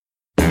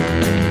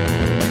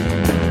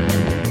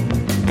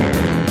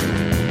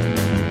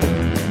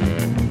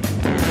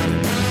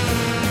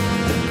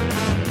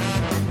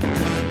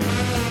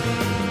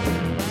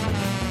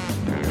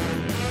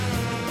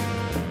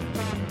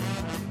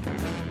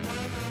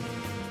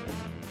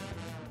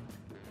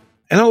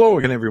And hello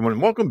again, everyone.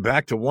 Welcome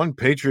back to One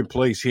Patriot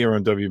Place here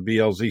on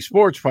WBLZ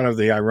Sports, part of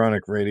the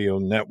Ironic Radio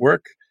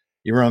Network.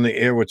 You're on the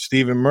air with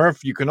Stephen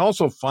Murph. You can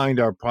also find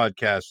our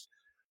podcast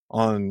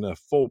on the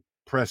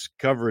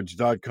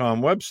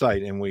fullpresscoverage.com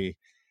website, and we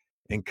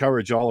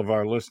encourage all of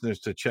our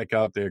listeners to check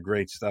out their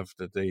great stuff,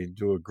 that they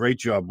do a great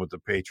job with the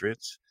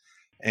Patriots.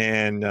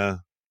 And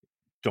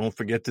don't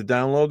forget to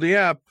download the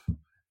app.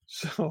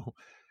 So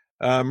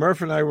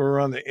Murph and I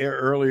were on the air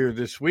earlier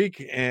this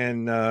week,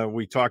 and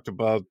we talked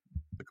about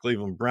the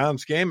Cleveland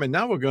Browns game, and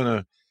now we're going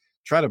to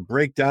try to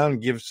break down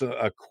and give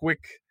a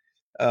quick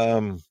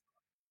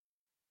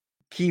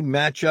key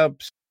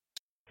matchups.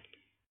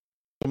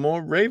 Some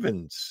more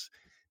Ravens,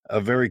 a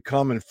very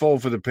common foe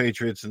for the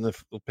Patriots in the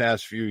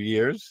past few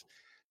years.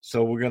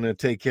 So we're going to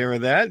take care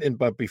of that.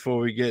 But before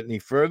we get any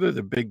further,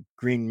 the big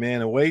green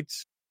man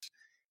awaits.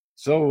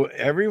 So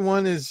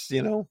everyone is,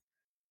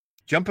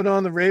 jumping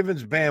on the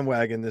Ravens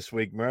bandwagon this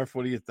week. Murph,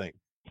 what do you think?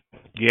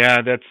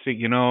 Yeah, that's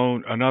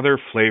another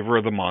flavor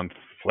of the month,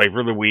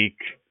 flavor of the week.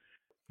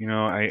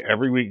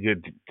 Every week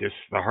this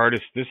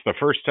is the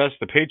first test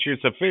the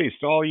Patriots have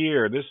faced all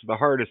year. This is the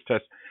hardest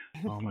test.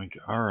 Oh my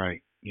God! All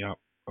right, yep,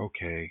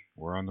 okay,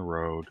 we're on the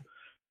road.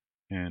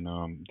 And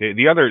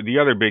the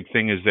other big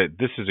thing is that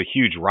this is a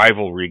huge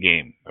rivalry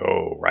game.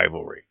 Oh,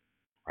 rivalry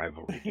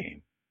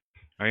game.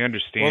 I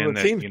understand well,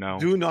 the that teams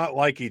do not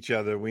like each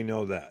other. We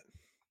know that.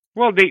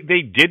 Well,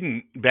 they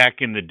didn't back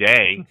in the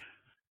day.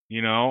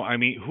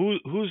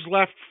 Who's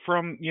left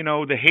from,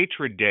 the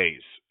hatred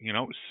days?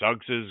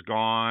 Suggs is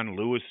gone,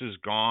 Lewis is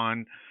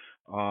gone,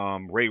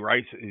 Ray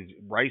Rice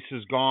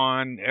is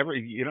gone.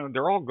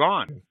 They're all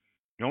gone.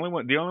 The only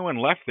one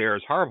left there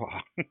is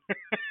Harbaugh.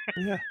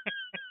 Yeah.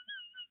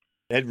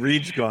 Ed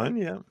Reed's gone,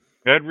 yeah.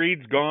 Ed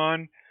Reed's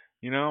gone,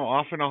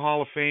 off in the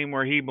Hall of Fame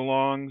where he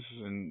belongs,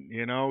 and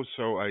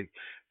so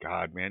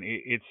God, man,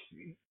 it's.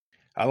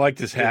 I like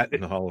this hat in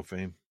the Hall of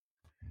Fame.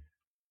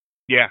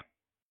 Yeah.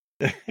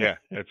 Yeah,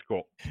 that's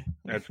cool.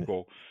 That's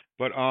cool.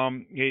 But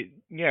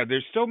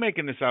they're still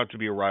making this out to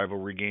be a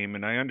rivalry game,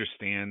 and I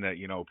understand that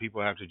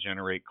people have to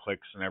generate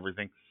clicks and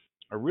everything.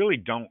 I really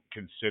don't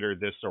consider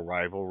this a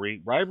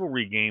rivalry.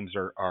 Rivalry games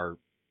are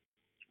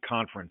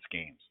conference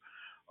games.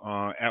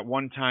 At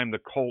one time, the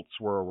Colts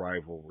were a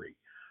rivalry.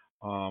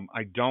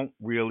 I don't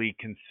really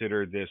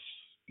consider this,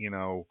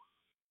 a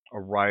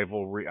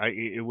rivalry.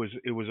 It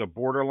was a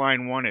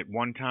borderline one at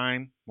one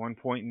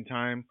point in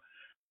time.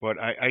 But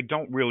I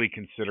don't really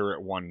consider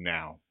it one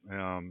now.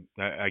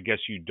 I guess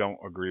you don't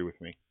agree with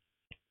me.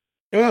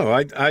 No,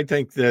 I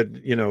think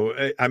that,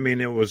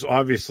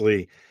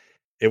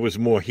 it was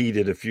more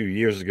heated a few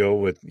years ago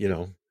with,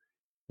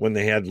 when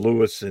they had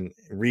Lewis and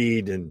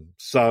Reed and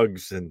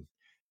Suggs and,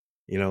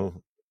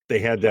 they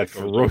had that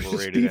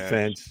ferocious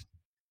defense.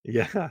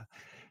 Yeah.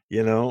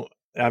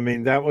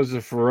 That was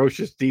a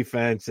ferocious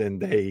defense, and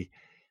they,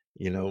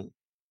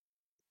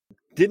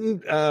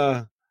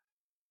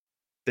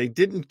 they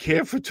didn't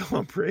care for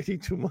Tom Brady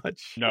too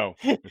much. No,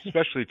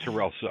 especially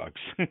Terrell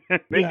Suggs.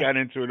 They got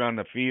into it on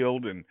the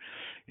field and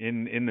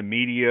in the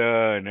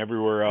media and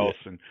everywhere else.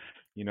 Yeah.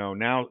 And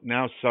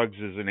now Suggs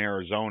is in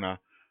Arizona.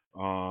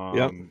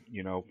 Fighting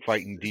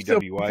DWI. Still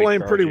playing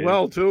charges. Pretty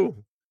well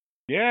too.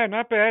 Yeah,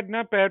 not bad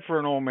for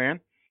an old man.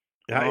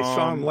 I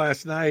saw him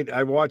last night.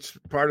 I watched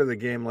part of the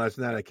game last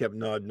night. I kept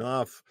nodding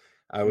off.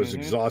 I was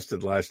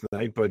exhausted last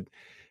night, but.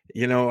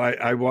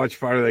 I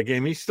watched part of that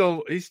game. He's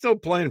still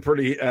playing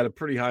at a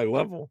pretty high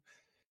level.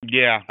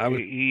 Yeah,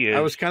 he is. I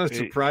was kind of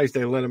surprised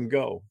they let him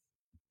go.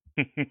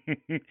 I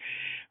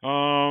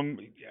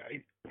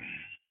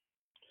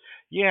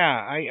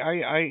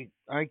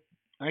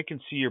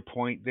can see your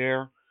point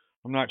there.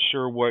 I'm not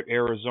sure what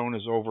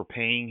Arizona's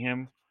overpaying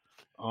him.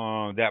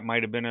 That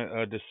might have been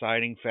a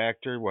deciding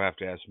factor. We'll have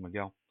to ask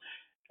Miguel.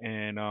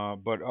 And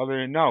but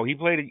he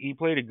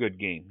played a good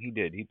game. He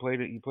did. He played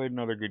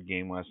another good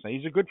game last night.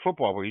 He's a good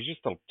football player. He's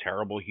just a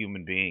terrible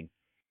human being.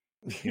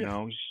 He's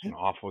just an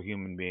awful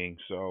human being.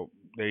 So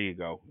there you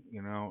go.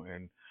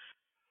 And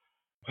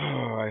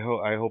I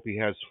hope he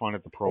has fun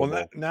at the Pro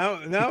Bowl.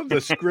 Now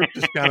the script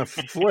is kind of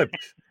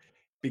flipped,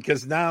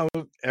 because now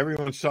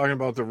everyone's talking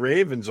about the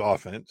Ravens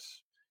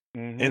offense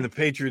and the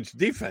Patriots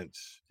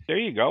defense. There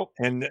you go.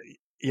 And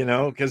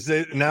because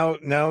now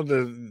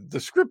the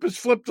script is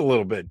flipped a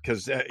little bit,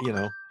 because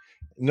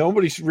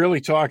nobody's really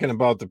talking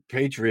about the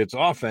Patriots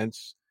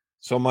offense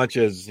so much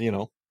as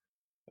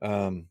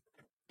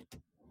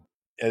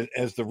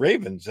as the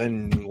Ravens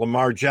and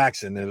Lamar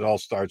Jackson. And it all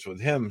starts with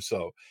him.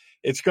 So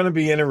it's going to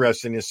be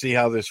interesting to see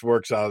how this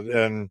works out.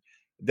 And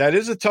that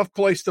is a tough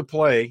place to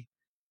play,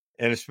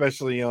 and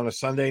especially on a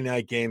Sunday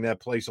night game, that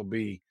place will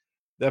be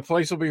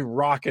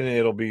rocking.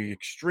 It'll be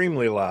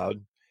extremely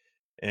loud,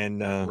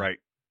 and right.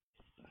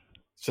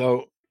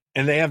 So,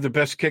 and they have the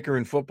best kicker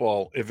in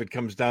football if it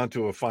comes down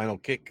to a final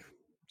kick.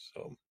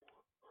 So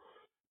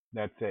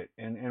that's it.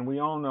 And we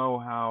all know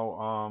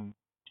how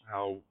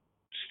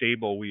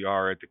stable we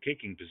are at the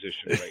kicking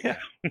position right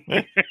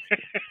now.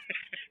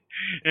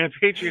 And the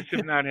Patriots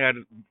have not had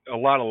a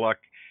lot of luck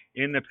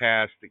in the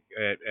past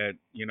at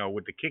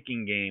with the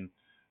kicking game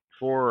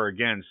for or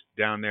against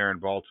down there in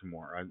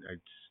Baltimore? I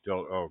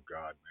still, oh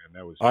God, man,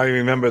 that was I just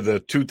remember the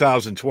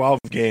 2012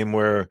 game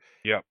where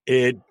yep.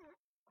 it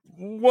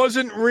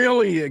wasn't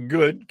really a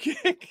good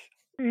kick.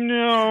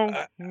 No,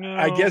 I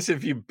no, guess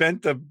if you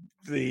bent the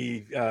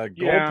yeah,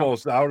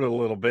 goalpost out a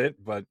little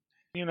bit, but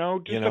you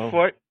just a know,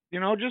 foot.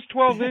 Just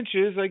 12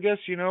 inches. I guess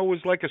was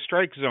like a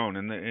strike zone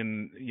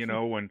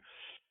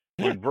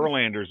when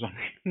Verlander's on.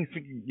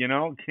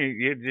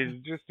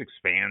 It just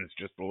expands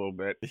just a little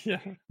bit. yeah.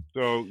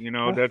 So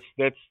Well,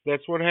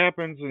 that's what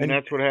happens, and and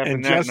that's what and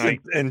happened that Justin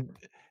night.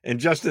 and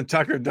Justin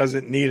Tucker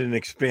doesn't need an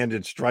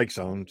expanded strike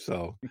zone,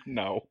 so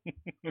No,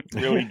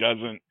 really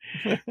doesn't.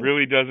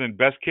 Really doesn't.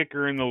 Best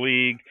kicker in the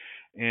league,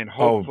 and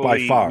oh, by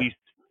hopefully far.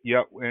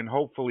 and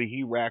hopefully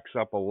he racks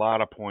up a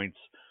lot of points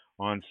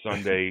on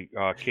Sunday,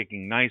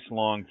 kicking nice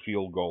long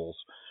field goals,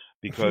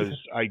 because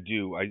I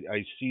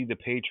see the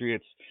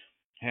Patriots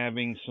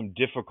having some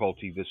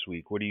difficulty this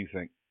week. What do you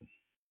think?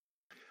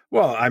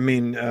 Well, I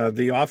mean,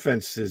 the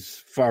offense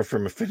is far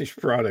from a finished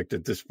product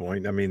at this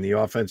point. I mean, the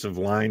offensive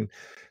line,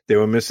 they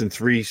were missing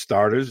 3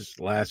 starters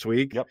last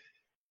week. Yep.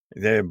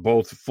 They're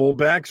both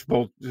fullbacks,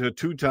 both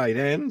 2 tight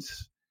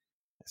ends.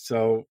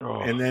 So, Oh,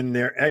 and then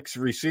their ex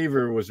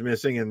receiver was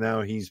missing, and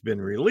now he's been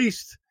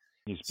released.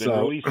 he's been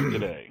So, released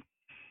today.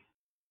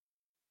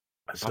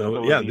 so Hasta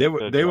la yeah, vista, they were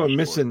Josh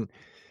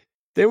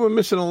Gordon.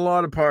 missing a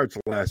lot of parts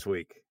last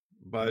week.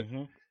 But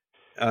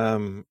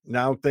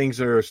now things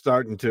are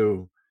starting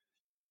to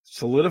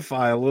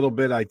solidify a little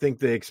bit. I think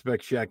they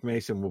expect Shaq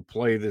Mason will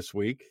play this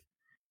week.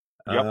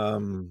 Yep.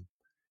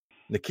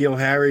 N'Keal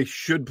Harry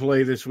should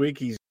play this week.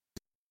 He's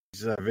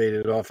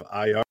evaded off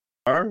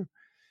IR,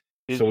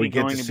 Is so we he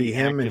get to going to see be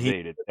him.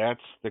 activated?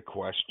 That's the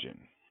question.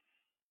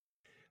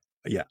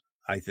 Yeah,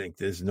 I think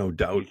there's no You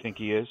doubt. think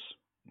he is?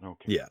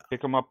 Okay. Yeah.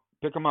 Pick him up.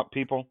 Pick him up,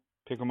 people.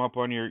 Pick him up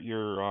on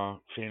your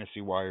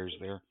fantasy wires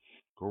there.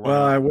 Go run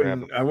Well, out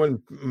and grab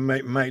him.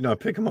 might not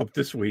pick him up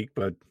this week,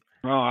 but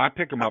Oh, I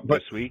pick him up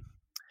but this week.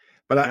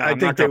 I I'm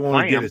think not they going to want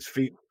to play get him. his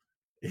feet.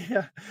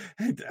 Yeah,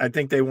 I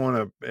think they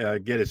want to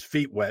get his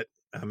feet wet.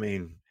 I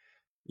mean,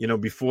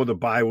 before the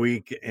bye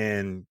week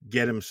and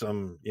get him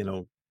some,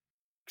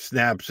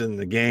 snaps in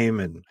the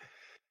game.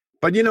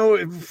 But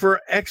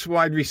for ex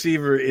wide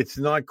receiver, it's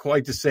not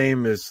quite the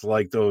same as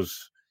like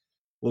those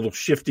little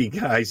shifty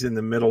guys in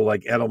the middle,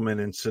 like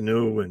Edelman and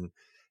Sanu and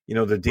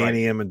the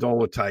Danny Right.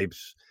 Amendola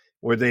types,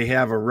 where they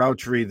have a route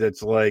tree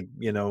that's like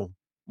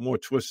more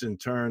twists and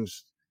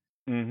turns,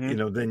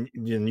 Mm-hmm. than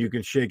you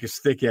can shake a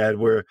stick at.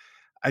 Where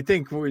I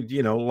think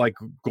like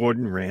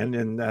Gordon ran,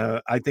 and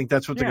I think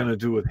that's what they're Yeah. going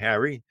to do with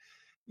Harry.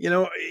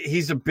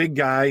 He's a big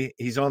guy.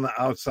 He's on the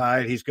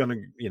outside. He's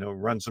going to,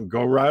 run some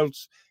go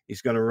routes.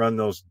 He's going to run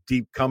those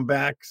deep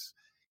comebacks.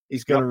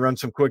 He's going Yep. to run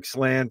some quick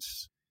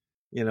slants,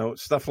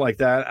 stuff like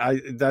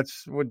that.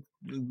 That's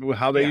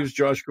how they Yeah. use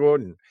Josh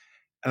Gordon.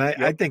 And I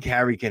Yep. think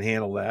Harry can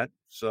handle that.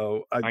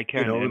 So I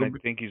can, and it'll I be,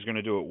 think he's going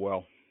to do it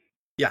well.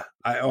 yeah,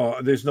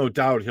 there's no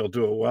doubt he'll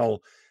do it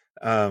well.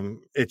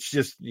 It's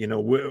just,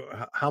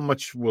 how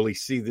much will he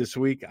see this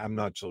week? I'm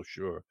not so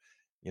sure.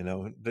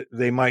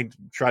 They might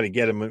try to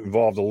get him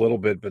involved a little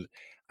bit, but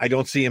I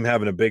don't see him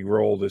having a big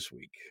role this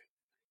week.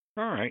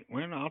 All right.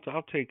 Well,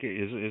 I'll take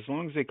it as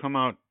long as they come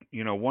out,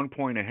 1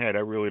 point ahead. I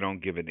really don't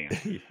give a damn.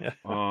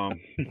 Yeah.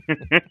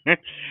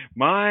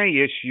 My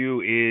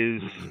issue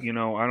is,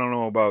 I don't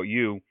know about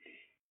you,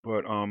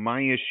 but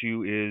my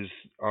issue is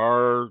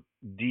our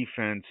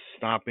defense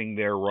stopping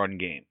their run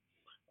game.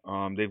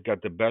 They've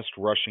got the best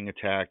rushing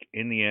attack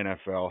in the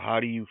NFL. How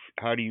do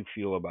you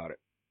feel about it?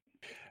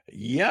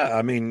 Yeah,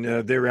 I mean,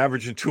 they're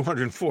averaging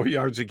 204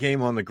 yards a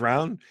game on the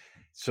ground.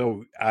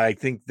 So I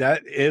think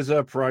that is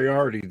a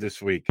priority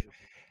this week.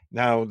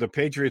 Now, the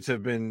Patriots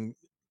have been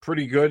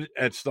pretty good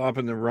at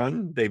stopping the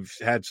run. They've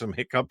had some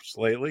hiccups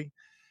lately.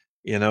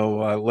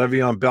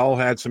 Le'Veon Bell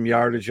had some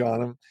yardage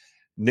on him.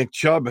 Nick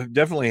Chubb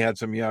definitely had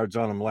some yards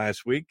on him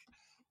last week.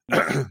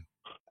 Yep.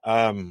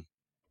 And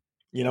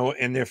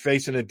they're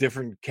facing a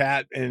different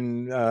cat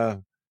in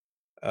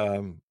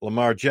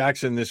Lamar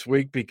Jackson this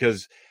week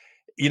because,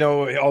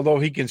 although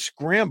he can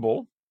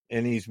scramble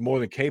and he's more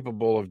than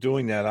capable of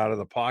doing that out of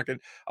the pocket,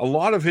 a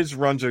lot of his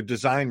runs are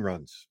design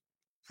runs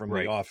from the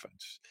Right.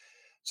 offense.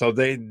 So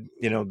they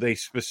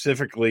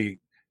specifically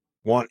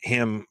want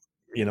him,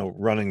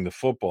 running the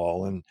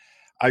football. And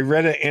I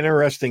read an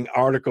interesting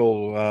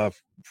article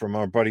from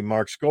our buddy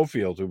Mark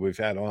Schofield, who we've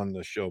had on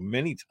the show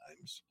many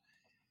times,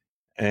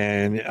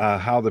 and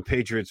how the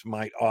Patriots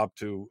might opt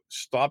to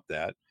stop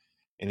that.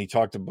 And he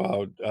talked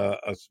about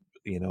a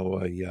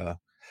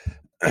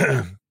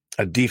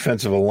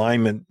defensive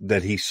alignment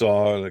that he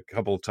saw a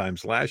couple of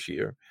times last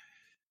year.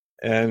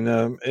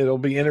 And it'll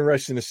be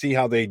interesting to see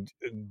how they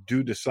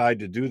do decide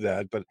to do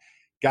that. But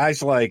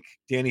guys like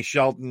Danny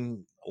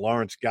Shelton,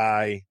 Lawrence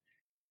Guy,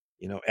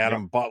 Yep.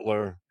 Adam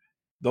Butler,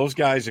 those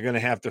guys are going to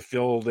have to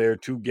fill their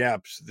 2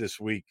 gaps this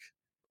week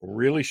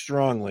really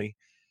strongly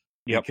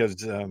Yep. because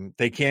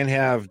they can't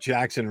have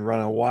Jackson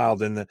running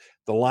wild. And the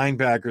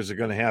linebackers are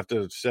going to have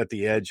to set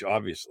the edge,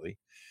 obviously.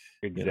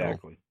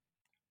 Exactly.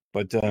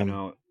 But You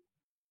know,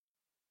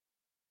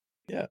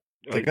 Yeah,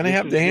 they're going to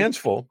have their hands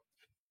full.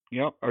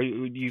 Yep. Do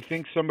you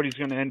think somebody's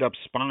going to end up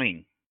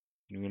spying?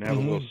 You're going to have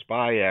a little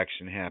spy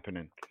action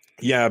happening.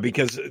 Yeah,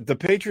 because the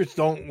Patriots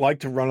don't like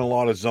to run a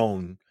lot of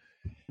zone.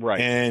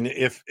 Right. And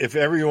if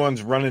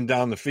everyone's running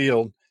down the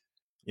field,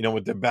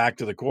 with their back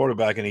to the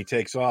quarterback and he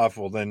takes off,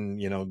 well, then,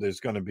 there's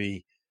going to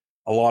be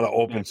a lot of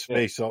open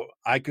space. So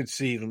I could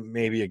see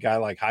maybe a guy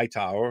like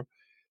Hightower,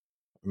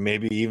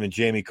 maybe even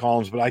Jamie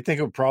Collins, but I think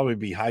it would probably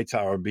be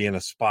Hightower being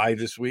a spy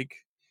this week.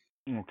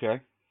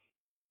 Okay.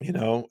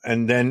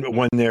 And then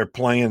when they're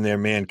playing their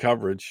man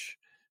coverage.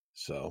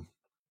 So.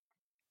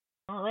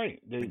 All right.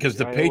 Because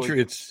the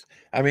Patriots,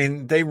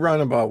 they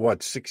run about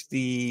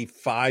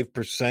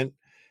 65%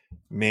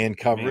 man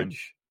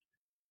coverage.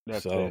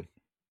 That's it.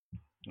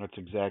 That's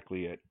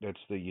exactly it.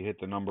 You hit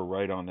the number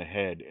right on the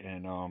head,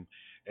 and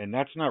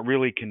that's not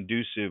really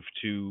conducive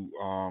to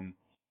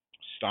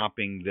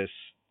stopping this,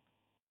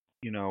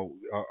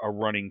 a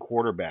running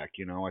quarterback.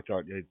 I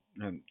thought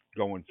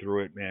going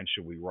through it, man,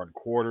 should we run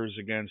quarters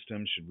against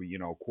him? Should we,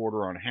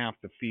 quarter on half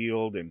the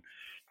field and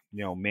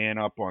man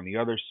up on the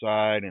other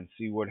side and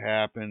see what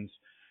happens?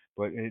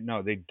 But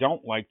no, they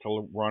don't like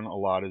to run a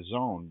lot of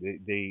zone.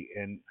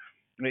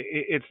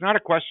 It's not a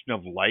question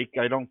of I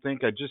don't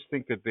think. I just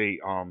think that they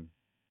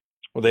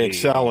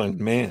excel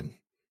in man.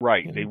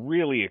 Right. They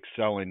really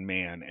excel in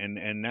man,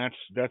 and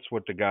that's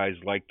what the guys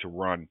like to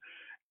run.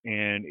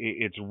 And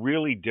it's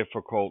really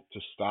difficult to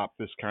stop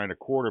this kind of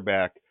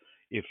quarterback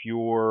if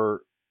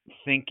you're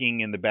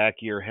thinking in the back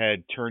of your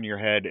head, turn your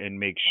head and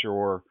make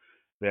sure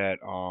that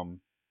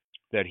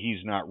that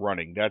he's not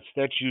running. That's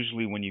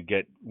usually when you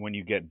get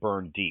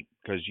burned deep,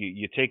 because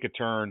you take a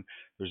turn,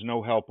 there's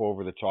no help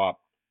over the top,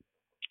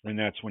 and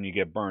that's when you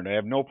get burned. I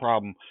have no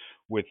problem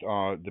with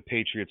the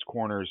Patriots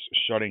corners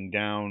shutting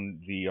down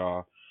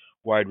the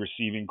wide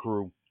receiving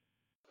crew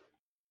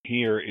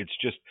here. It's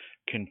just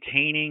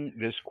containing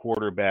this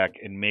quarterback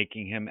and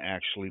making him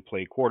actually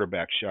play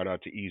quarterback. Shout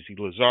out to Easy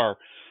Lazar,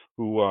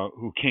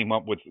 who came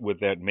up with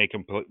that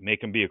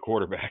make him be a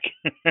quarterback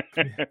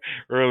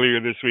earlier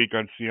this week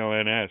on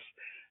CLNS,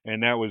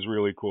 and that was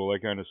really cool. I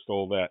kind of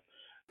stole that.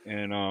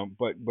 And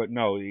but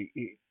no,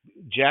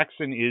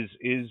 Jackson is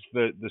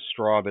the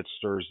straw that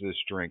stirs this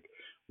drink.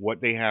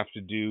 What they have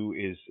to do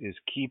is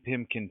keep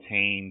him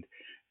contained,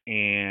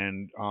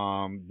 and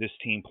this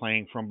team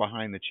playing from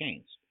behind the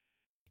chains.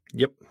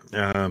 Yep.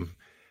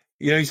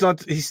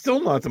 He's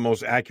still not the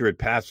most accurate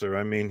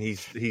passer.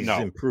 He's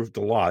improved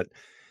a lot.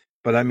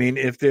 But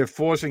if they're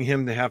forcing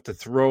him to have to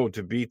throw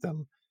to beat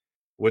them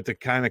with the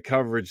kind of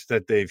coverage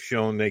that they've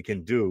shown they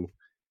can do,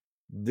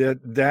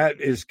 that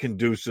is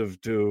conducive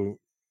to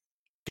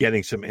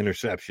getting some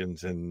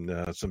interceptions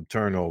and some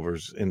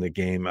turnovers in the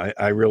game.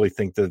 I really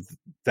think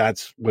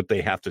that's what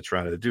they have to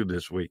try to do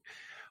this week.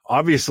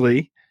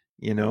 Obviously,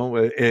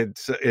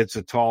 it's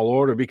a tall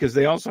order because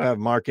they also have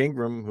Mark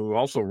Ingram, who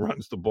also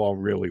runs the ball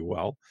really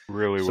well.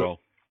 Really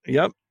well.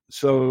 Yep.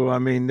 So,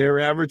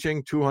 they're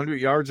averaging 200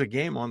 yards a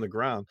game on the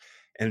ground.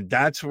 And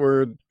that's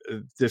where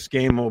this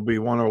game will be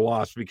won or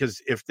lost,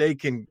 because if they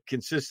can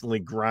consistently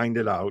grind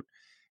it out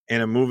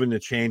and are moving the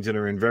chains and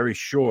are in very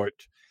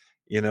short,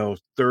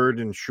 third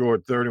and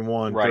short, 3rd and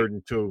 1, right. 3rd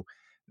and 2,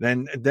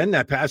 then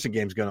that passing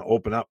game is going to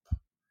open up,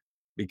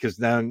 because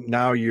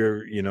now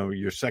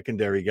your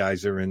secondary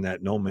guys are in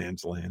that no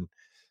man's land.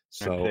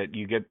 So that's it.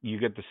 You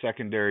get the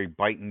secondary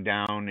biting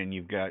down, and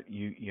you've got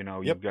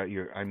you've got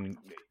your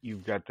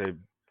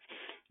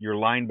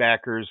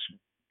linebackers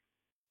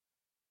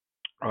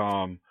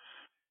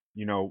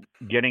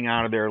getting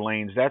out of their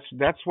lanes.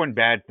 That's when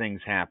bad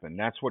things happen.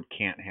 That's what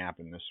can't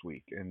happen this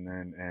week. And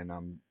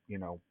I'm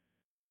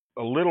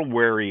a little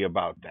wary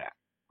about that.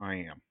 I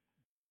am.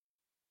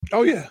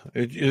 Oh yeah,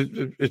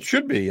 it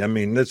should be.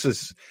 This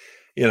is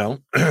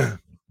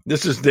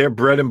this is their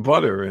bread and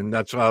butter, and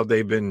that's how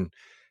they've been.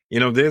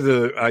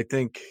 They're I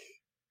think,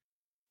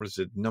 what is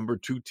it, number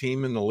 2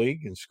 team in the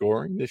league in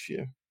scoring this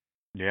year.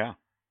 Yeah.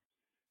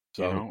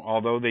 So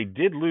although they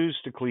did lose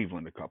to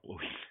Cleveland a couple of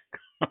weeks.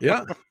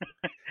 Yeah.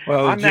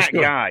 Well, I'm that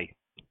guy.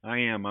 I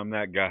am. I'm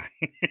that guy.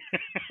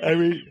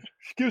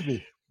 Excuse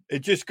me. It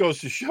just goes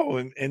to show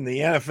in the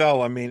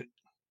NFL,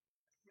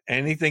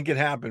 anything can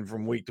happen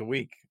from week to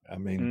week.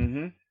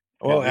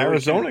 Well,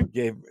 Arizona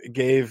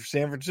gave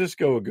San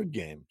Francisco a good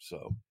game.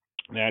 So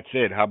that's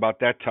it. How about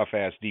that tough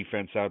ass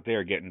defense out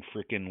there getting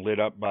freaking lit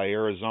up by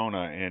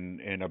Arizona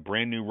and a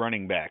brand new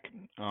running back?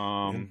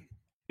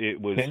 It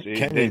was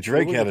Kenyon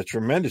Drake had a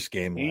tremendous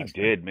game. He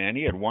did, man.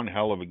 He had one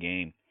hell of a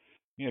game.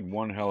 If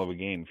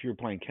you were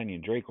playing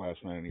Kenyon Drake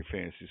last night on your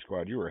fantasy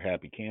squad, you were a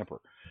happy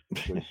camper.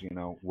 Because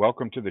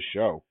welcome to the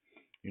show.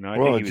 I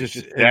think he was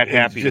just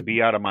happy to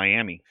be out of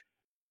Miami.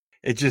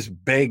 It just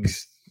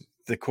begs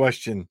the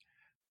question: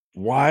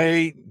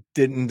 why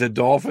didn't the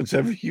Dolphins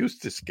ever use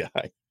this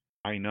guy?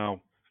 I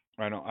know.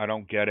 I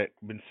don't get it.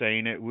 Been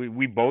saying it.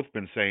 We both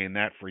been saying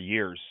that for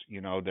years.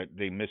 That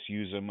they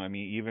misuse him.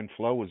 Even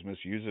Flo was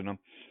misusing him.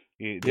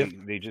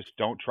 They just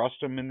don't trust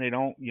him, and they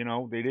don't.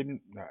 They didn't.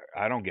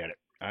 I don't get it.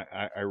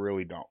 I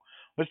really don't.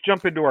 Let's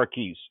jump into our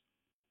keys.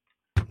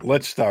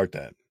 Let's start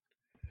that.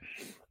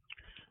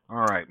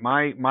 All right.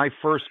 My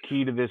first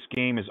key to this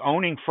game is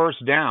owning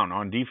first down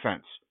on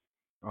defense.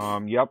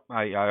 Yep,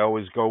 I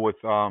always go with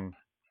own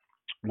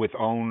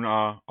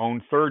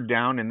third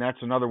down, and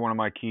that's another one of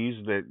my keys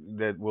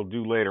that we'll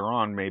do later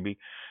on maybe.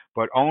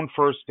 But own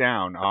first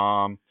down.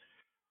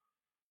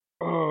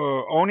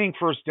 Owning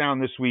first down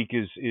this week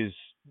is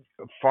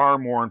a far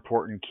more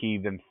important key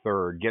than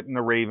third. Getting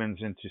the Ravens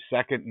into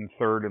second and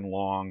third and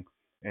long,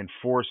 and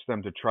force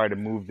them to try to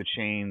move the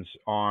chains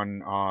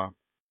on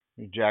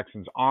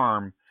Jackson's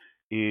arm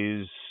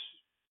is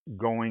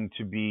going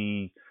to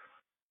be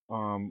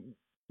um,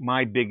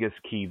 my biggest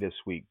key this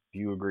week. Do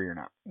you agree or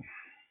not?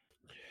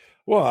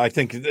 Well, I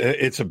think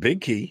it's a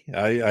big key.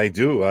 I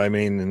do. I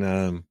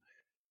mean,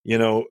 you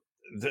know,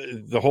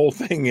 the whole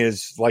thing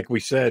is, like we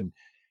said,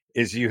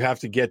 is you have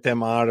to get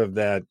them out of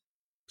that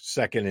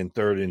second and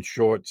third and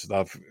short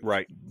stuff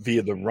Right.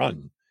 via the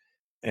run.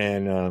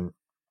 And,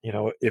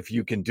 if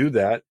you can do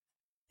that,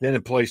 then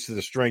it plays to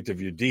the strength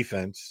of your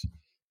defense,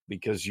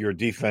 because your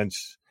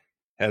defense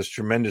has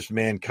tremendous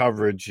man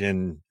coverage,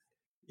 and,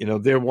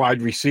 their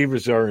wide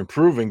receivers are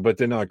improving, but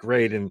they're not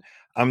great. And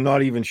I'm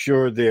not even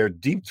sure their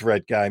deep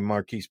threat guy,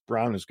 Marquise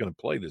Brown, is going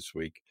to play this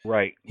week.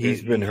 Right.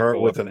 He's been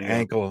hurt with an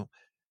ankle.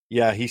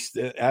 Yeah,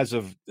 as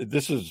of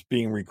this is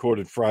being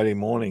recorded Friday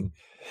morning,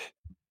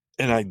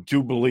 and I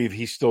do believe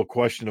he's still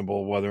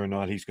questionable whether or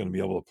not he's going to be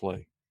able to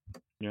play.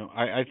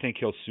 I think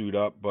he'll suit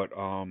up, but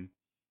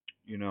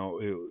it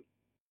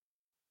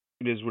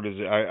is what it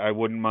is. I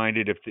wouldn't mind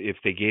it if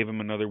they gave him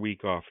another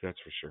week off. That's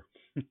for sure.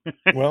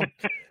 Well,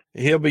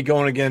 he'll be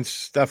going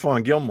against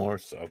Stephon Gilmore,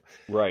 so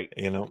right.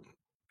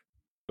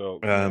 So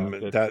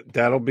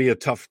that'll be a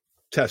tough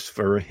test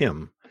for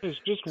him. There's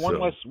just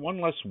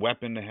one less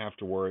weapon to have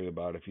to worry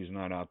about if he's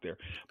not out there.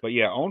 But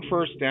yeah, own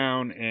first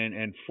down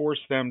and force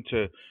them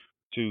to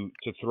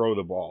throw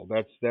the ball.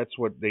 That's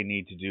what they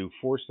need to do.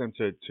 Force them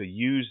to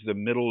use the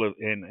middle of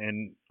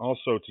and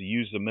also to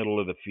use the middle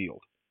of the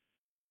field.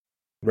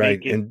 Right.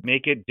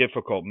 Make it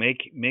difficult.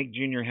 Make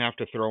Junior have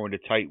to throw into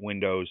tight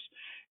windows,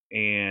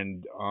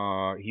 and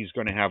he's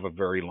going to have a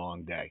very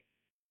long day.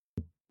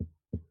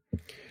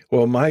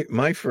 Well,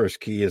 my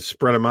first key is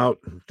spread them out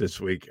this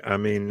week. I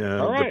mean,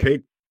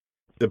 the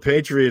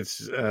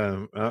Patriots.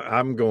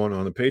 I'm going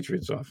on the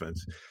Patriots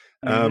offense.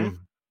 Mm-hmm.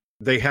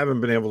 They haven't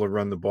been able to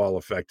run the ball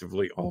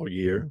effectively all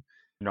year.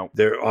 No,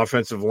 their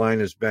offensive line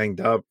is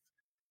banged up.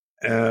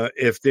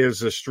 If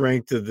there's a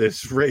strength to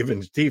this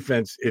Ravens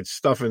defense, it's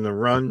stuffing the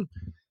run.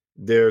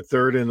 They're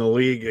third in the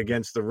league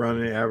against the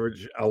run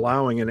average,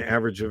 allowing an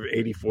average of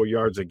 84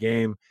 yards a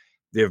game.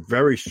 They're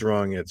very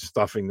strong at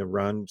stuffing the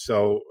run.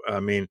 So, I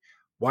mean,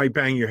 why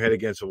bang your head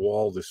against a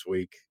wall this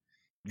week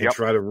and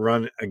try to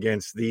run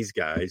against these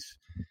guys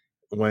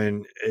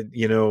when,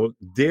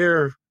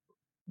 their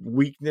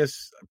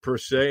weakness per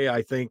se,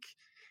 I think,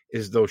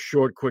 is those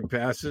short, quick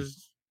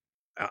passes,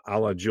 a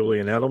la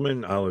Julian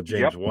Edelman, a la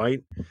James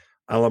White,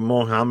 a la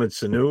Mohamed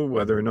Sanu,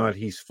 whether or not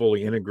he's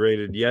fully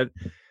integrated yet.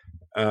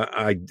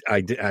 I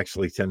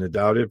actually tend to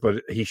doubt it,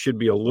 but he should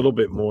be a little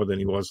bit more than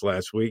he was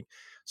last week.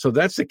 So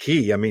that's the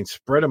key. I mean,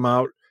 spread them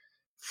out,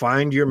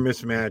 find your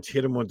mismatch,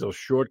 hit them with those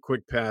short,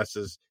 quick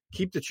passes,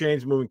 keep the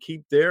chains moving,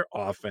 keep their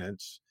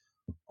offense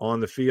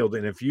on the field.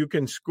 And if you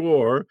can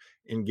score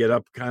and get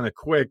up kind of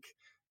quick,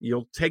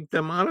 you'll take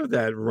them out of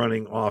that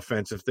running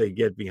offense if they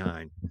get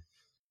behind,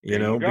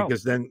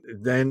 because then,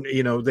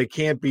 they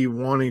can't be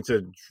wanting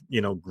to,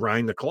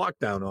 grind the clock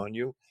down on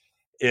you.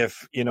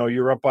 If,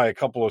 you're up by a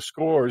couple of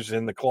scores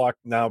and the clock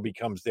now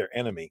becomes their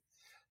enemy.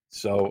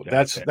 So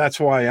that's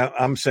why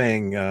I'm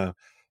saying,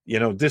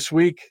 this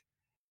week,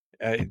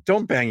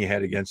 don't bang your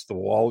head against the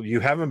wall. You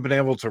haven't been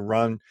able to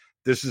run.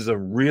 This is a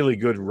really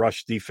good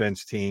rush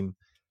defense team.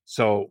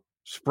 So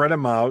spread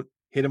them out,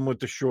 hit them with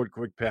the short,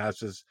 quick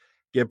passes,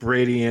 get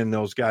Brady and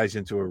those guys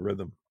into a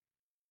rhythm.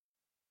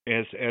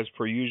 As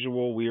per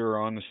usual, we are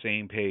on the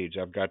same page.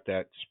 I've got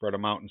that spread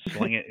them out and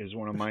sling it is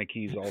one of my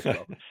keys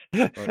also.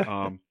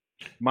 But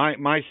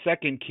my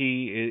second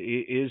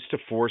key is to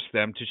force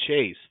them to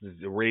chase.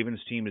 The Ravens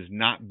team is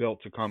not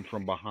built to come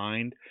from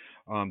behind.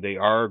 They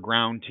are a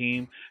ground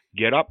team.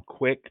 Get up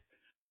quick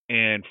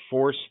and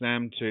force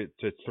them to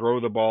throw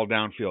the ball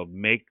downfield.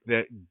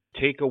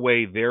 Take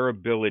away their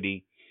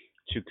ability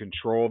to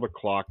control the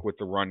clock with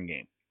the run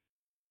game.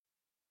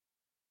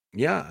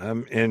 Yeah,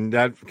 and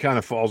that kind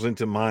of falls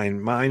into mine.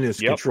 Mine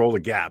is control the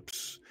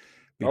gaps,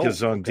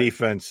 because on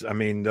defense, I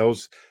mean,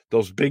 those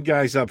big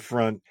guys up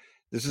front,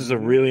 this is a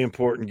really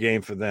important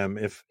game for them.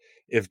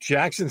 If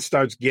Jackson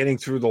starts getting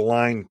through the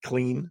line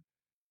clean,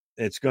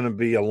 it's going to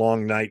be a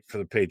long night for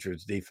the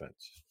Patriots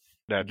defense.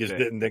 Because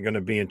they're going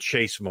to be in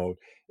chase mode.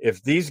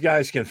 If these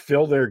guys can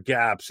fill their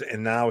gaps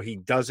and now he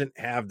doesn't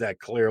have that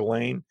clear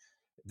lane,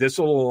 this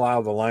will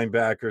allow the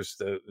linebackers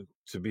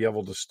to be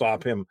able to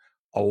stop him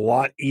a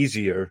lot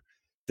easier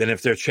than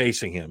if they're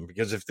chasing him.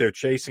 Because if they're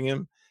chasing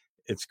him,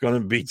 it's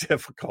going to be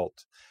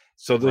difficult.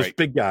 So those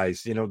big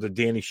guys, the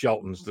Danny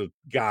Sheltons, the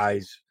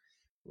guys,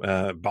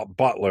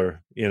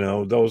 Butler,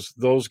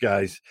 those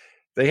guys,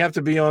 they have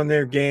to be on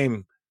their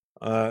game.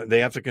 They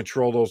have to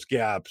control those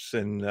gaps,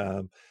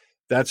 and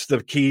that's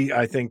the key,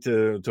 I think,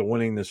 to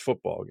winning this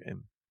football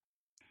game.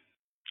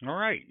 All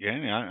right. Yeah,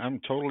 I'm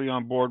totally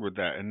on board with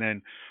that. And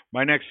then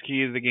my next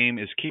key of the game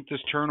is keep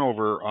this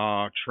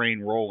turnover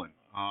train rolling.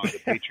 The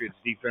Patriots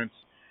defense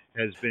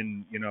has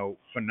been,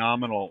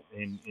 phenomenal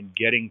in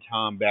getting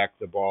Tom back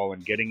the ball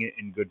and getting it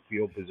in good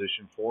field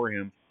position for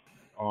him.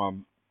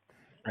 Um,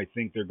 I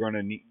think they're going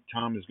to need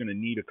Tom is going to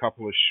need a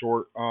couple of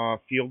short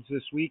fields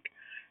this week,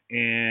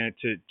 and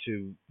to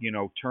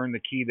turn the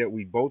key that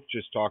we both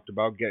just talked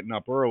about, getting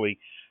up early,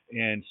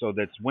 and so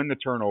that's win the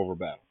turnover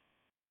battle.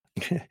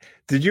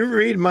 Did you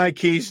read my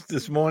keys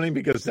this morning?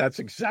 Because that's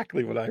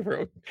exactly what I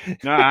wrote.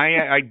 No,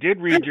 I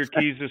did read your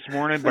keys this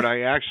morning, but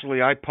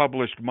I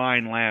published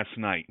mine last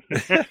night.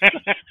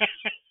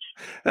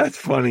 That's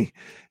funny,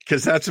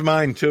 because that's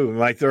mine too.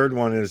 My third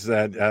one is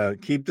that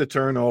keep the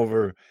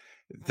turnover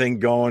thing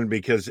going,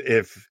 because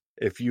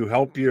if you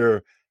help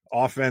your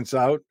offense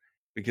out,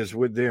 because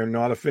they're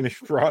not a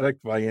finished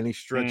product by any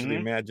stretch of the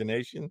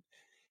imagination,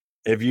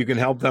 if you can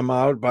help them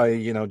out by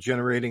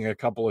generating a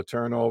couple of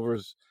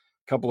turnovers,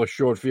 a couple of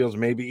short fields,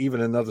 maybe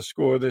even another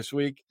score this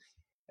week,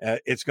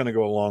 it's going to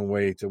go a long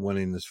way to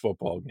winning this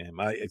football game.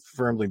 I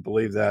firmly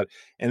believe that,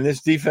 and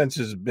this defense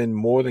has been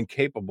more than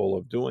capable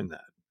of doing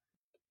that.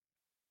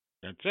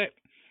 That's it.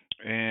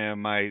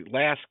 And my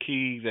last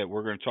key that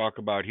we're going to talk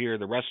about here,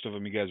 the rest of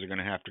them you guys are going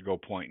to have to go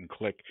point and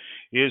click,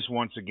 is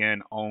once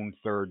again own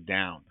third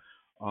down.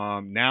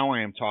 Now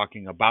I am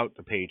talking about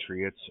the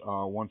Patriots.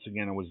 Once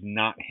again, I was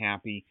not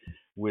happy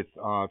with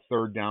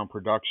third down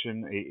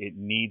production. It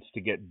needs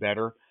to get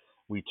better.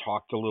 We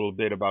talked a little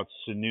bit about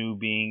Sanu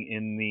being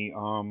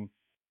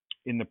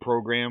in the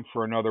program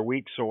for another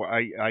week. So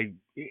I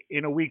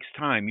in a week's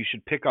time, you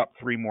should pick up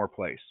 3 more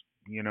plays,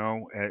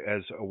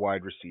 as a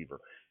wide receiver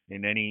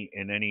in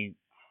any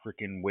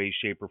freaking way,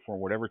 shape, or form.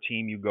 Whatever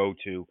team you go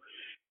to,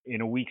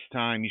 in a week's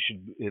time, you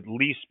should at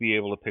least be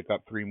able to pick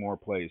up 3 more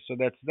plays. So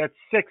that's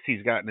 6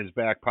 he's got in his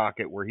back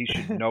pocket where he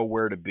should know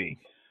where to be.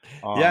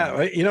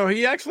 Yeah,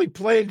 he actually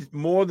played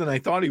more than I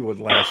thought he would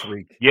last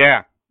week.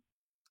 Yeah.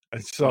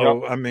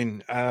 So, yep. I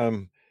mean,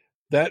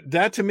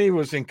 that to me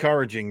was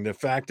encouraging. The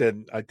fact that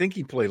I think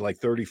he played like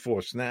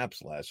 34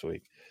 snaps last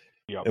week,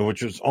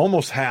 which was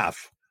almost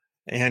half.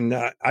 And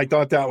I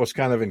thought that was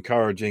kind of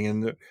encouraging.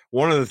 And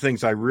one of the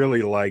things I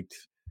really liked,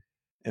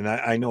 and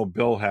I know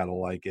Bill had to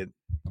like it,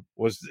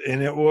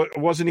 and it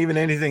wasn't even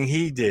anything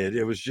he did.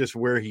 It was just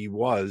where he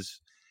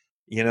was.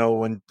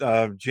 When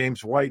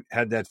James White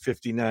had that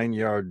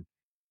 59-yard.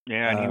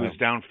 Yeah, and he was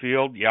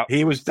downfield. Yep.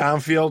 He was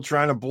downfield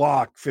trying to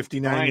block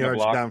 59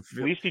 yards downfield.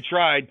 At least he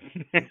tried.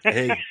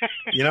 Hey,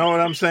 you know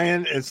what I'm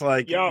saying? It's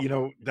like,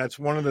 that's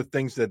one of the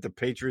things that the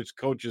Patriots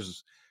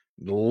coaches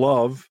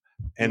love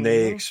and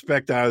they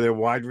expect out of their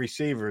wide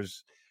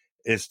receivers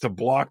is to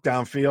block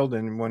downfield.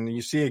 And when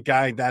you see a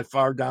guy that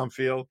far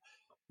downfield,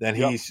 then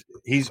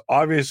he's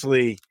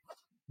obviously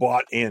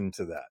bought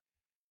into that.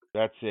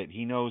 That's it.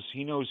 He knows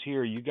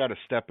here you got to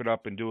step it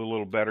up and do a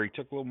little better. He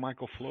took a little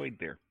Michael Floyd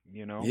there,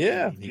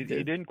 Yeah, he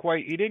didn't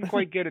quite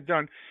get it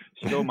done.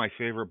 Still my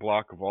favorite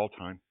block of all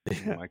time,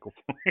 Michael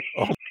Floyd.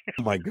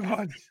 Oh my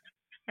God.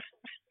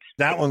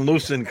 That one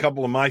loosened a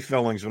couple of my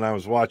feelings when I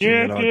was watching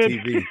it on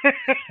TV.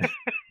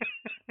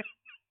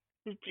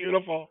 It was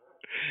beautiful.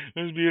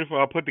 It was beautiful.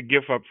 I'll put the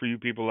GIF up for you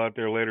people out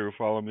there later who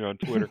follow me on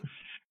Twitter.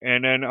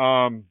 And then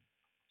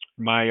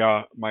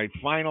my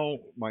final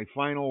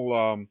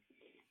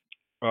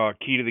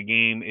key to the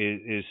game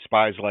is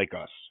Spies Like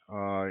Us,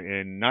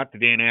 and not the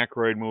Dan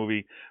Aykroyd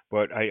movie,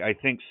 but I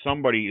think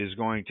somebody is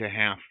going to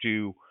have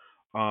to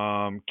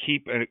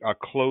keep a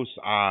close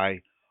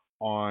eye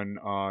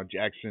on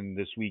Jackson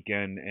this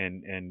weekend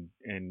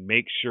and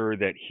make sure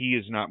that he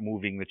is not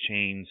moving the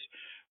chains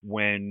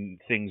when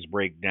things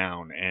break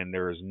down and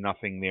there is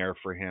nothing there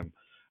for him.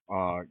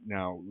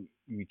 Now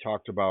we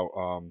talked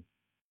about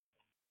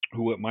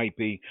who it might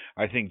be.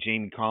 I think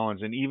Jamie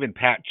Collins and even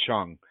Pat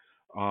Chung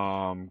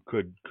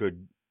could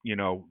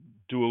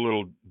do a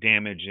little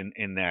damage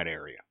in that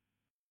area.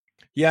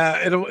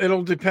 Yeah,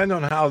 it'll depend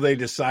on how they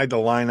decide to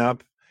line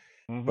up.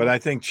 But I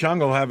think Chung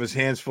will have his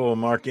hands full of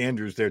Mark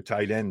Andrews, their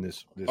tight end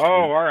this week.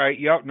 All right.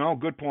 Yep. No,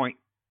 good point.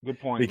 Good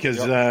point. Because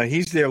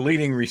he's their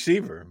leading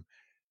receiver.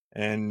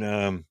 And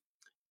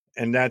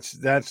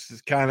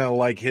that's kind of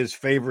like his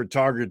favorite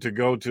target to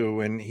go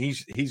to, and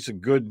he's a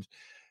good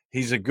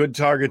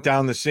target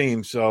down the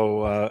seam.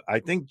 So I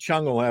think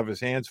Chung will have his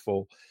hands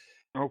full.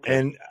 Okay.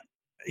 And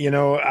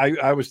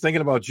I was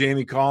thinking about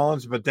Jamie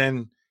Collins, but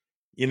then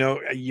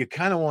you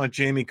kind of want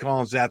Jamie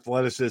Collins'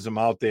 athleticism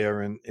out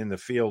there in the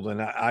field, and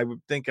I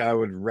would think I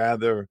would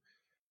rather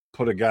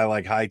put a guy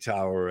like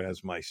Hightower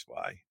as my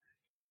spy.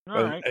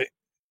 All right.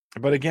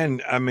 But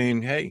again, I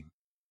mean, hey.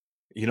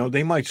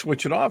 They might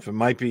switch it off. It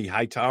might be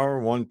Hightower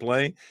one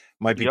play,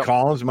 might be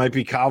Collins, might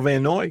be Kyle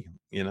Van Noy,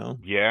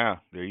 Yeah,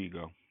 there you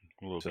go.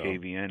 A little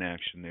KVN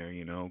action there,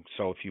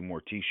 Sell a few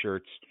more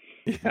T-shirts.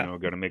 Yeah.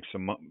 Got to make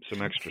some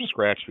extra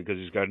scratch because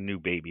he's got a new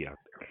baby out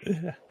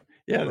there.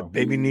 Yeah, the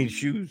baby needs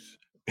shoes.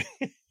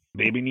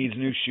 Baby needs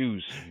new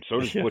shoes. And so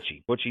does Yeah.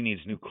 Butchie. Butchie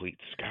needs new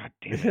cleats. God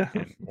damn it. Yeah.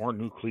 And more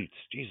new cleats.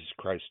 Jesus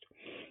Christ.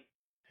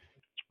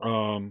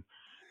 Um,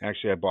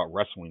 Actually, I bought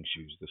wrestling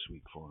shoes this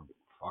week for him.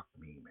 Fuck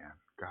me, man.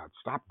 God,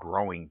 stop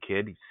growing,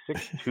 kid. He's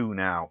 6'2"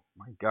 now.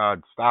 My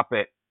God, stop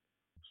it.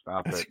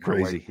 Stop That's it.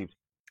 crazy.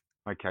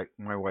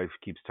 My wife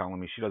keeps telling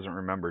me she doesn't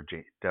remember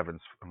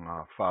Devin's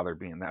father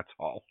being that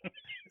tall.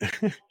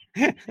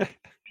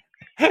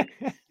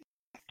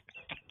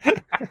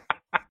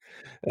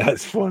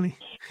 That's funny.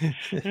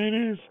 It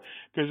is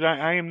because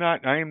I am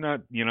not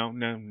no,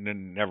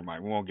 never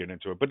mind, we won't get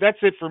into it, but that's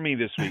it for me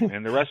this week,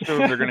 man. The rest of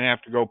them they're going to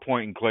have to go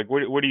point and click.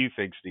 What do you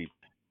think, Steve?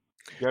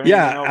 Got anything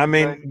Yeah, else I to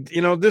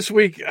say? mean, this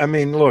week, I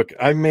mean, look,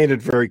 I made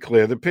it very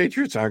clear the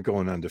Patriots aren't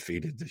going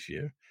undefeated this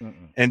year.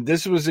 Mm-mm. And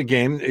this was a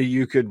game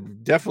you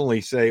could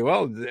definitely say,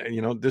 well,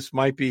 this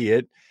might be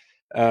it.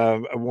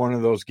 One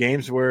of those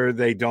games where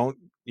they don't,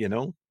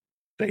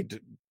 they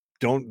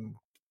don't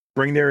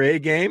bring their A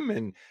game,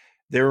 and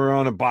they were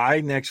on a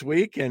bye next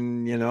week.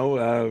 And,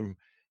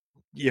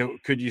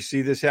 could you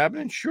see this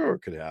happening? Sure,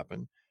 it could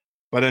happen.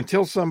 But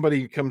until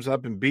somebody comes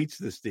up and beats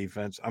this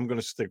defense, I'm going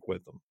to stick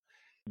with them.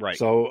 Right.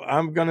 So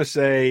I'm going to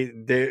say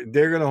they're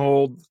going to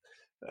hold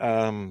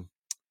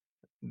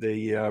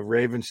the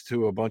Ravens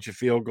to a bunch of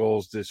field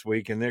goals this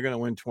week, and they're going to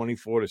win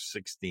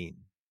 24-16.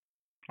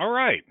 All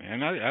right,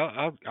 man.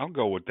 I'll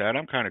go with that.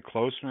 I'm kind of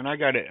close, man. I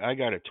got it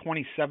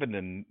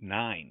 27-9.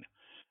 I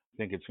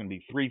think it's going to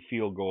be 3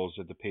 field goals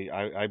at the pay.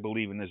 I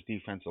believe in this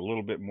defense a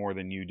little bit more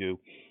than you do.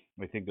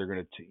 I think they're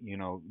going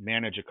to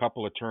manage a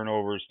couple of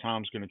turnovers.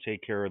 Tom's going to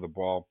take care of the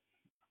ball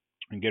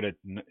and get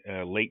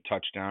a late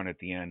touchdown at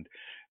the end,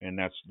 and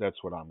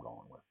that's what I'm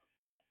going with.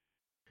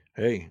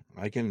 Hey,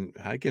 I can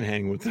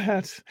hang with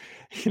that.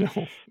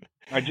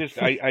 I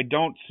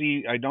don't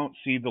see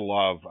the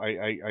love.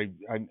 I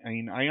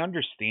mean I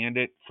understand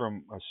it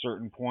from a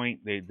certain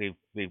point.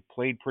 They've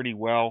played pretty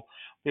well.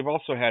 They've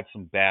also had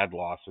some bad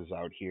losses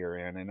out here,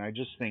 and I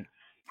just think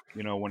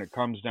when it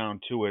comes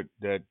down to it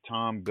that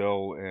Tom,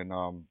 Bill, and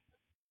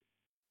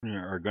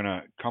are going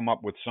to come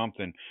up with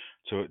something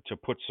to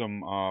put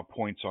some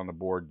points on the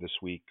board this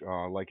week.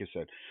 Like I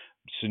said,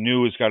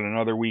 Sanu has got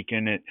another week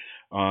in it.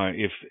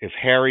 If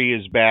Harry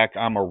is back,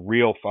 I'm a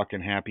real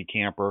fucking happy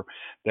camper.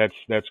 That's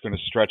going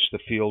to stretch the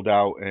field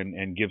out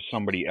and give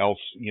somebody else,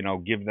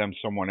 give them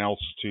someone else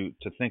to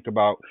think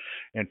about.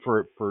 And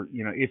for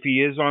if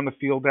he is on the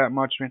field that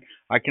much, man,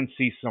 I can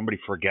see somebody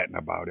forgetting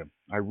about him.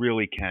 I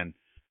really can.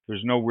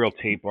 There's no real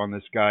tape on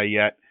this guy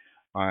yet.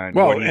 On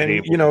what he's and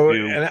able to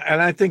do.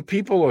 and I think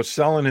people are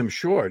selling him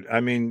short.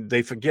 I mean,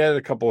 they forget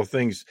a couple of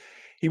things.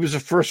 He was a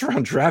first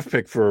round draft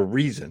pick for a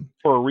reason.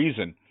 For a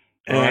reason.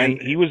 All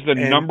right. He was the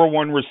number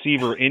one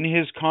receiver in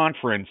his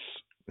conference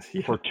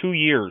for 2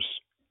 years.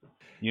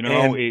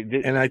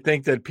 And I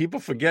think that people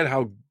forget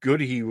how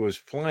good he was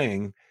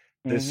playing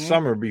this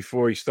summer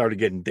before he started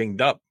getting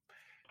dinged up.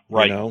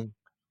 Right.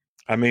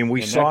 I mean,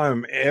 we saw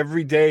him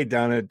every day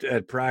down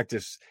at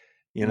practice.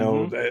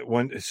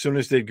 As soon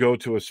as they'd go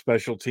to a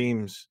special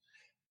teams,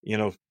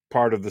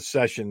 part of the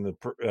session,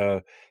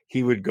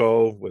 he would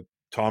go with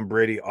Tom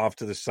Brady off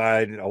to the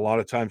side. A lot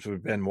of times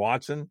with Ben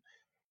Watson,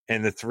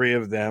 and the three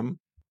of them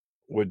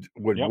would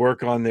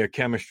work on their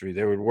chemistry.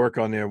 They would work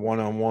on their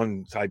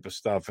one-on-one type of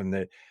stuff, and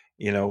that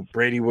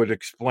Brady would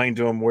explain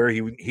to him where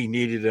he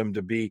needed him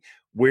to be,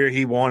 where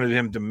he wanted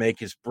him to make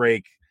his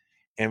break.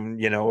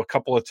 And a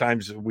couple of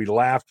times we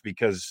laughed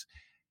because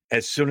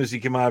as soon as he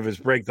came out of his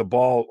break, the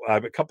ball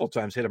a couple of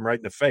times hit him right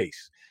in the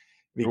face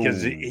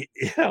because the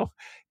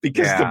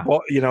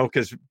ball,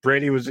 because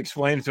Brady was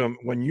explaining to him,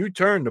 when you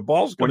turn, the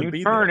ball's going to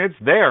be there. When you turn, it's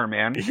there,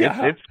 man.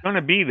 Yeah. It's going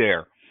to be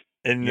there.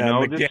 And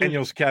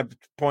McDaniels kept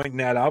pointing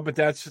that out, but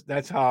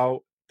that's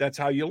how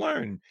you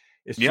learn.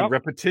 It's through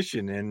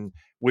repetition. And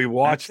we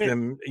watched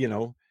them,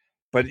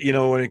 but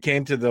when it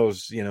came to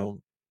those,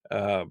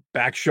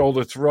 back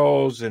shoulder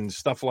throws and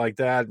stuff like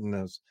that,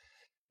 and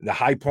the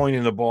high point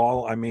in the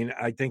ball, I mean,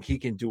 I think he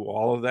can do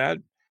all of that.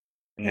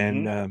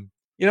 And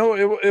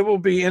it will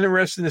be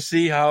interesting to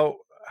see how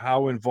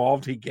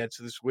involved he gets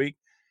this week.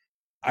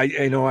 I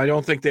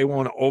don't think they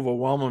want to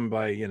overwhelm him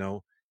by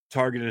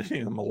targeting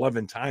him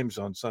 11 times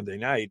on Sunday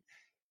night,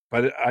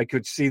 but I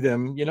could see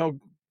them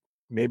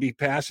maybe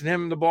passing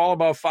him the ball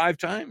about 5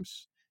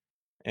 times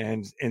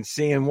and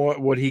seeing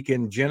what he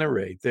can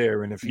generate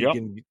there. And if he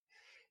can,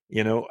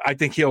 I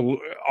think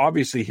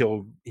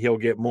he'll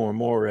get more and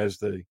more as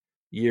the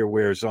year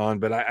wears on,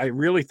 but I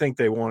really think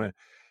they want to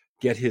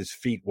get his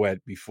feet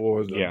wet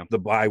before the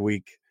bye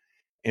week.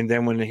 And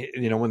then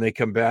when they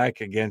come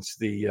back against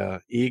the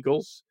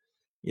Eagles,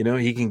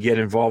 he can get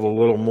involved a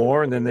little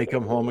more, and then they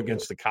come home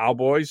against the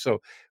Cowboys.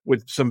 So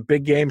with some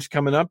big games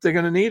coming up, they're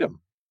going to need him.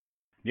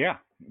 Yeah,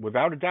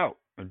 without a doubt.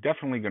 They're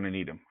definitely going to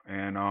need him.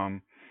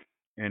 And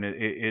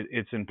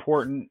it's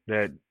important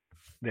that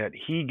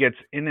he gets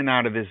in and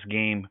out of this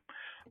game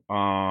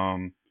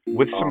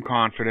with some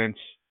confidence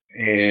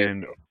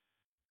and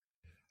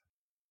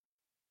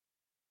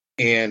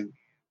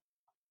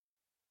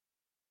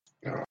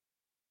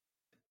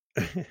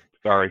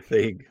Sorry.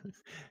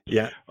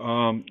 Yeah.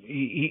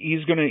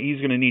 He's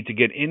gonna need to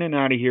get in and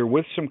out of here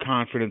with some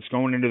confidence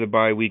going into the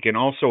bye week, and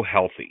also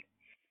healthy.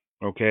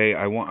 Okay,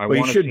 I Well,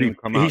 want to see him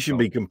come he out should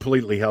be healthy.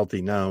 completely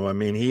healthy now. I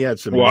mean, he had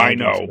some Well, I nagging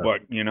know, stuff.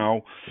 but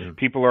Yeah.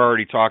 people are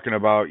already talking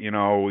about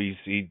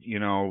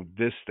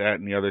this, that,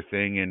 and the other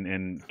thing,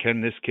 and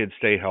can this kid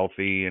stay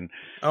healthy? And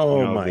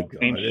Oh my the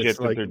same God. It's shit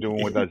that like they're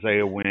doing with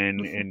Isaiah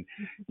Wynn, and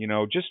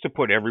just to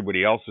put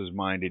everybody else's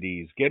mind at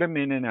ease, get him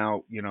in and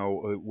out,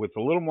 with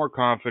a little more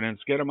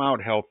confidence, get him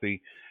out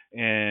healthy,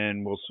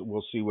 and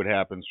we'll see what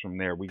happens from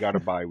there. We got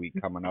a bye week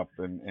coming up,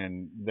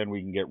 and then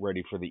we can get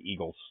ready for the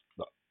Eagles.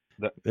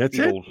 The that's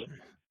Eagles. it.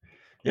 That's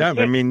Yeah,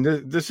 I it. mean,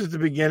 this is the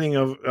beginning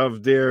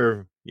of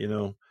their,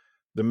 the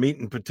meat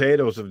and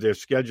potatoes of their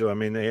schedule. I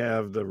mean, they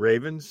have the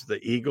Ravens, the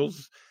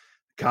Eagles,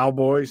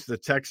 Cowboys, the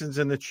Texans,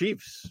 and the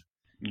Chiefs.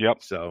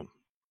 Yep. So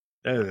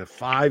there's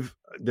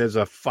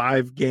a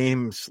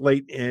 5-game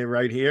slate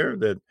right here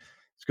that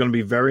it's going to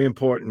be very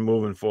important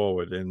moving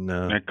forward. And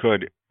It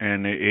could,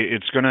 and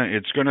it's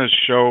gonna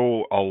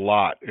show a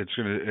lot. It's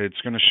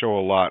gonna show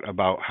a lot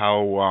about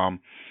how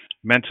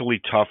mentally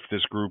tough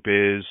this group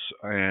is,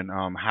 and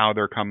how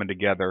they're coming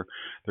together.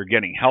 They're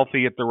getting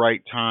healthy at the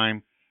right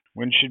time.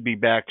 Wynn should be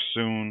back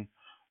soon.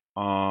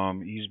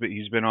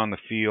 He's been on the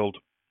field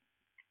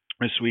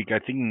this week. I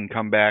think he can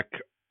come back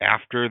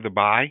after the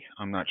bye.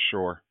 I'm not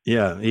sure.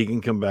 yeah, he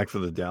can come back for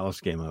the Dallas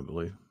game, I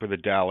believe. For the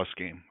Dallas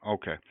game.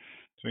 Okay.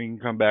 So he can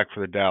come back for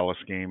the Dallas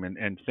game, and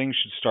things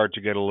should start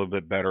to get a little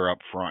bit better up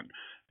front,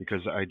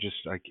 because I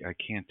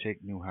can't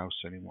take Newhouse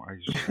anymore. I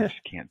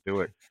just can't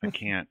do it. I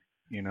can't,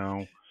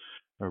 I'm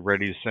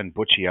ready to send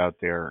Butchie out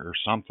there or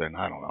something.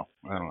 I don't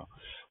know.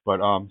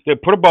 But yeah,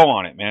 put a bow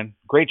on it, man.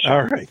 Great show.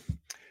 All right.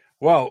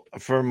 Well,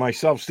 for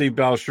myself, Steve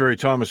Balistrieri,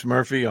 Thomas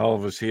Murphy, all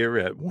of us here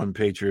at One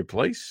Patriot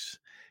Place,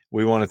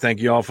 we want to thank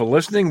you all for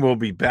listening. We'll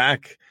be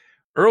back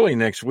early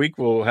next week.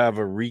 We'll have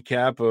a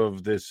recap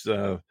of this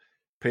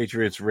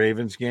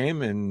Patriots-Ravens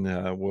game,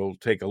 and we'll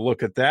take a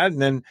look at that.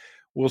 And then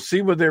we'll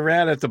see where they're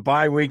at the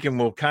bye week, and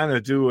we'll kind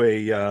of do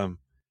a,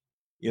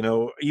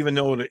 even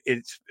though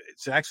it's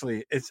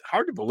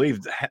hard to believe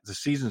the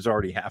season's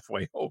already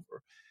halfway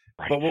over.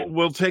 Right. But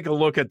we'll take a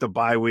look at the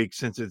bye week,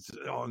 since it's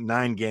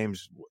 9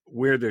 games,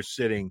 where they're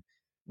sitting.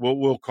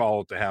 We'll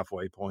call it the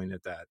halfway point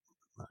at that.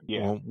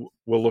 Yeah.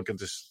 We'll look at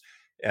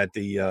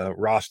the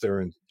roster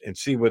and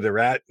see where they're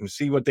at and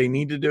see what they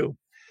need to do.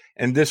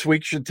 And this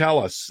week should tell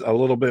us a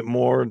little bit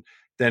more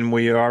than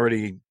we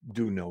already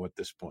do know at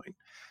this point.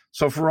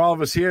 So for all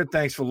of us here,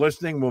 thanks for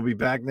listening. We'll be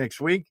back next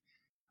week.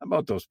 How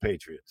about those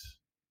Patriots?